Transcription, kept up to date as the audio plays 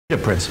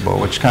principle,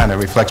 which kind of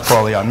reflects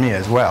poorly on me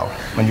as well,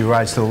 when you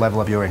rise to the level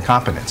of your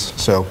incompetence.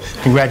 So,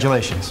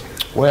 congratulations.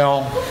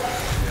 Well,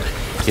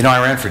 you know,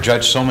 I ran for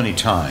judge so many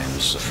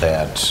times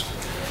that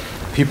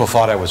people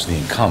thought I was the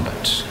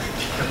incumbent.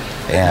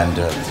 And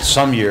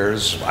some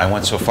years, I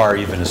went so far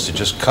even as to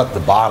just cut the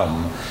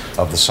bottom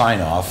of the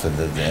sign-off, and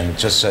it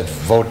just said,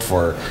 vote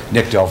for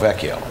Nick Del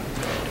Vecchio.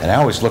 And I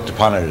always looked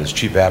upon it as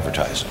cheap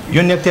advertising.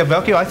 You're Nick Del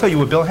Vecchio? I thought you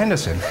were Bill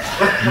Henderson.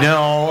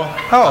 No.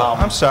 Oh,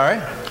 I'm sorry.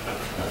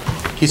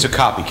 He's a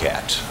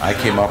copycat. I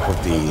came up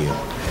with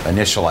the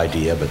initial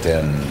idea, but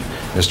then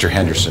Mr.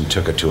 Henderson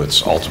took it to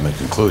its ultimate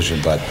conclusion,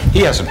 but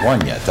he hasn't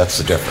won yet. That's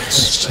the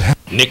difference.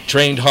 Nick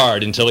trained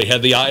hard until he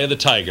had the eye of the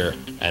tiger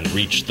and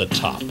reached the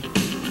top.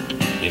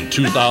 In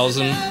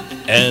 2000,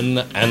 N.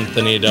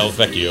 Anthony Del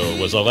Vecchio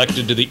was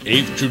elected to the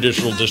 8th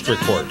Judicial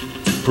District Court,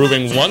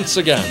 proving once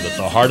again that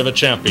the heart of a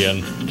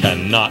champion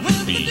cannot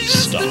be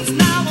stopped.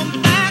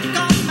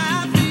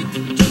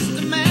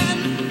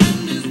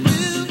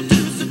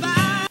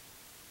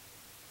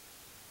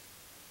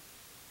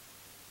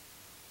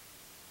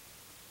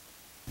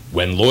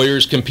 When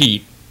lawyers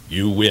compete,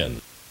 you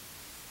win.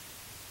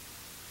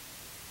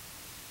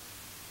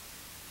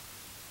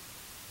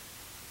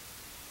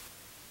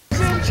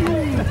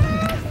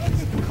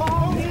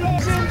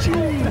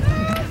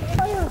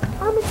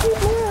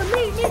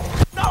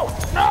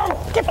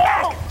 No! Get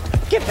back!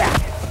 Get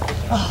back!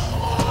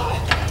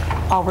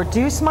 I'll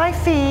reduce my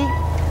fee,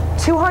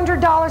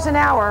 $200 an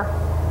hour,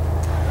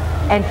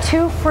 and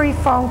 2 free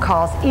phone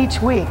calls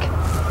each week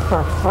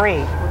for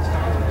free.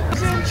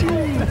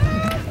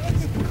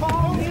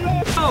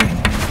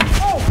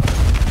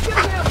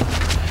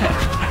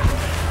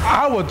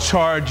 I will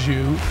charge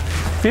you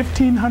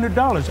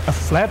 $1,500, a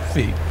flat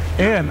fee,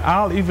 and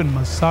I'll even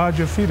massage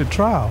your feet at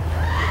trial.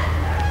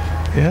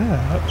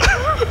 Yeah.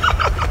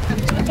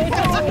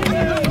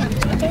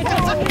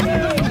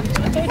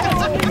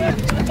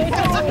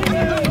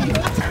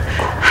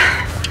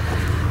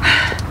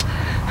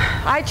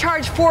 I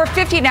charge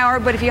 $4.50 an hour,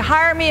 but if you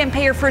hire me and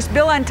pay your first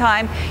bill on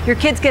time, your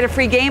kids get a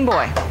free Game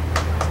Boy.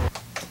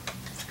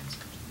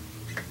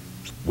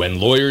 When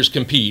lawyers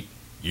compete,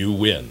 you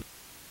win.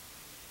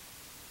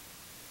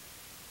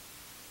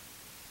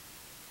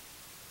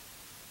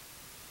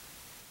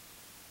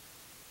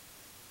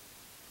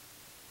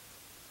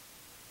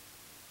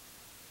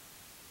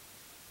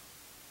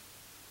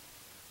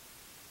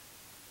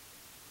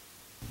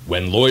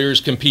 When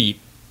lawyers compete,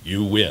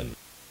 you win.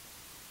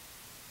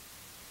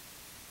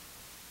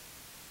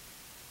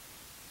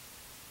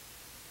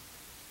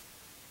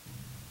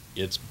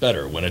 It's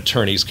better when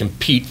attorneys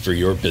compete for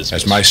your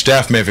business. As my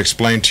staff may have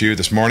explained to you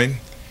this morning,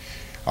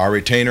 our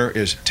retainer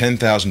is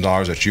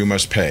 $10,000 that you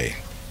must pay,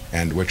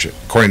 and which,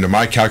 according to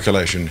my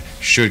calculation,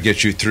 should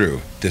get you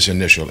through this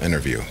initial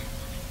interview.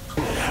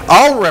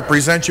 I'll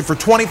represent you for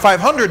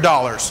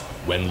 $2,500.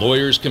 When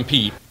lawyers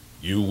compete,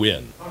 you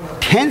win.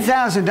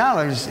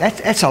 $10,000,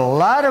 that's a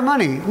lot of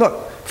money.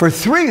 Look, for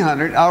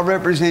 $300, I'll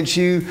represent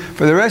you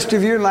for the rest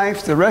of your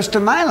life, the rest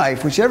of my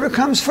life, whichever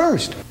comes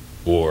first.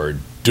 Or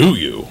do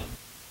you?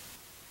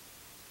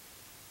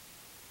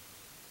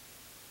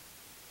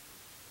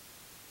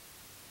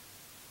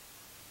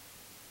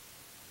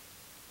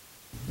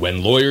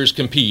 When lawyers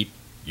compete,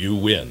 you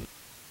win.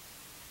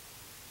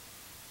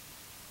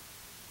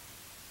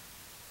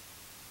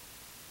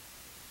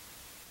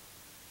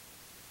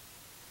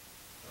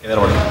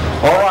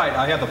 All right,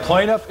 I have the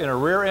plaintiff in a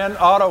rear-end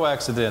auto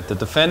accident. The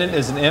defendant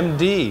is an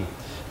MD,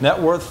 net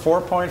worth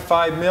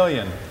 $4.5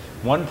 million,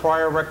 1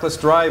 prior reckless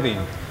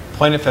driving.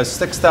 Plaintiff has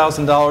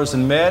 $6,000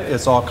 in med.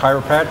 It's all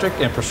chiropractic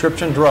and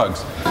prescription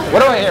drugs.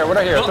 What do I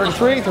hear?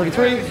 33?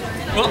 33?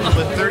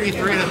 With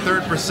 33 and a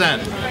third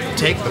percent,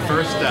 take the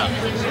first step.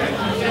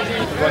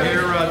 Do I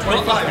hear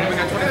 25? Anybody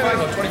got 25?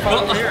 Oh,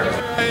 25 over here.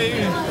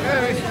 Hey.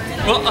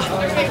 Do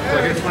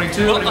I hear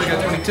 22? Anybody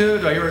got 22?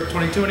 Do I hear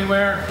 22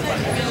 anywhere?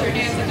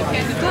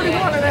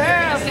 31 and a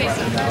half.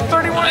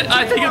 31.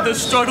 I think of the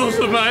struggles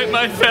of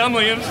my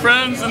family and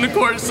friends in the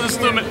court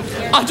system.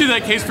 I'll do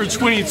that case for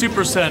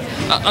 22%,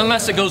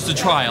 unless it goes to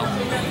trial.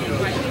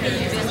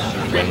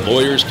 When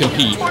lawyers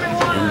compete, you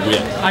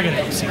win. I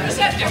gotta go see this.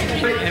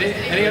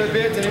 Any other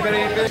bids?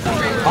 Anybody?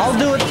 I'll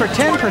do it for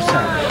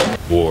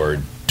 10%. Or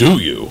do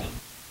you?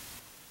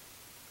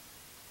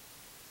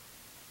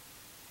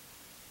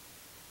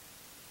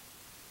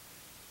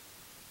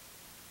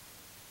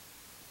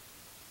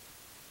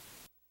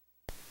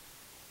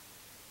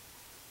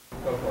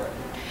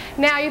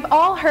 Now, you've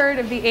all heard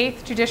of the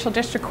 8th Judicial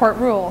District Court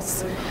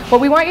rules.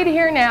 What we want you to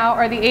hear now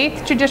are the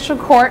 8th Judicial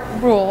Court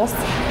rules,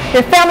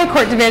 the Family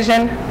Court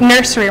Division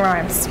nursery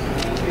rhymes.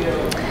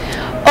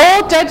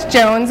 Old Judge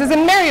Jones is a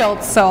merry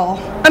old soul.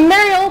 A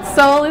merry old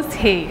soul is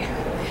he.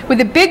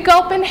 With a big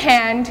gulp in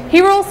hand,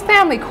 he rules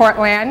family court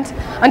land.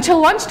 Until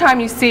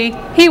lunchtime, you see,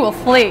 he will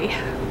flee.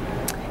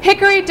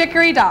 Hickory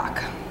dickory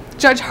dock.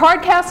 Judge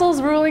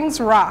Hardcastle's rulings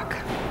rock.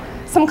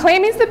 Some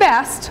claim he's the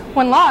best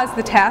when law is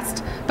the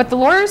test, but the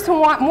lawyers who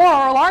want more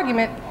oral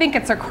argument think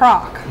it's a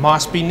crock.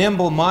 Must be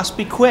nimble, must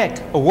be quick.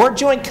 Award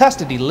joint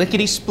custody,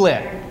 lickety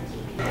split.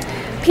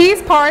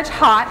 Peas porridge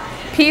hot,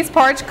 peas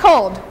porridge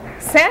cold.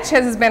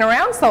 Sanchez has been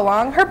around so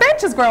long, her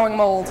bench is growing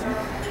mold.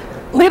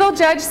 Little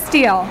Judge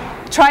Steele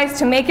tries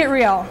to make it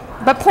real,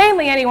 but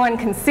plainly anyone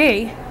can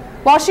see.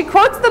 While she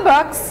quotes the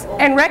books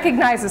and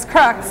recognizes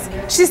crooks,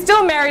 she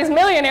still marries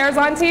millionaires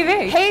on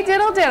TV. Hey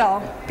diddle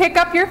diddle, pick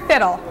up your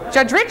fiddle.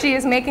 Judge Ritchie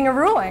is making a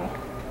ruling.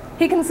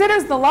 He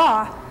considers the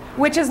law,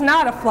 which is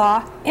not a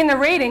flaw. In the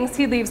ratings,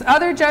 he leaves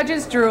other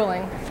judges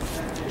drooling.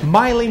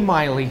 Miley,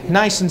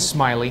 nice and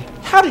smiley,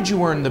 how did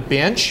you earn the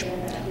bench?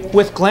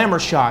 With glamour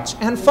shots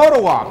and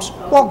photo ops,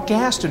 while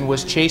Gaston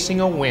was chasing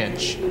a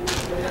winch.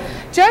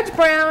 Judge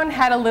Brown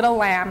had a little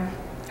lamb.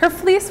 Her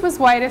fleece was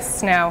white as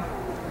snow,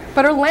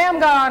 but her lamb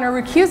got on her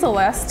recusal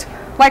list,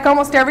 like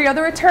almost every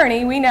other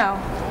attorney we know.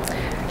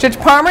 Judge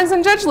Palmers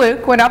and Judge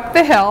Luke went up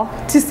the hill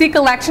to seek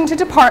election to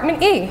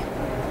Department E.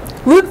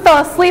 Luke fell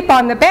asleep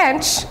on the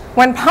bench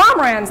when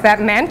Pomeranz, that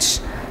mensch,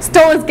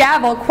 stole his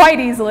gavel quite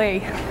easily.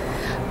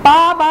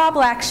 Ba, ba,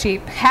 black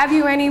sheep, have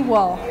you any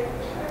wool?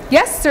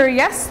 Yes,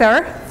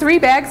 sir, 3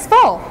 bags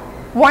full.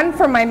 1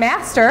 for my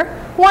master,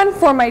 1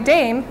 for my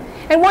dame,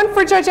 and 1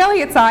 for Judge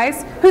Eliot's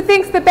eyes, who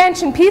thinks the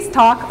bench and peace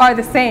talk are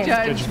the same.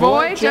 Judge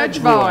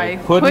Voy,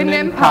 puddin'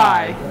 and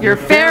pie. You're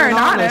fair and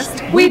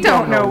honest, we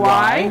don't know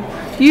why.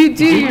 You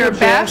do your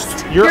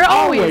best, you're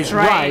always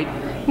right.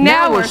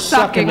 Now we're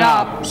sucking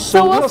up,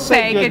 so we'll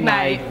say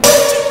goodnight.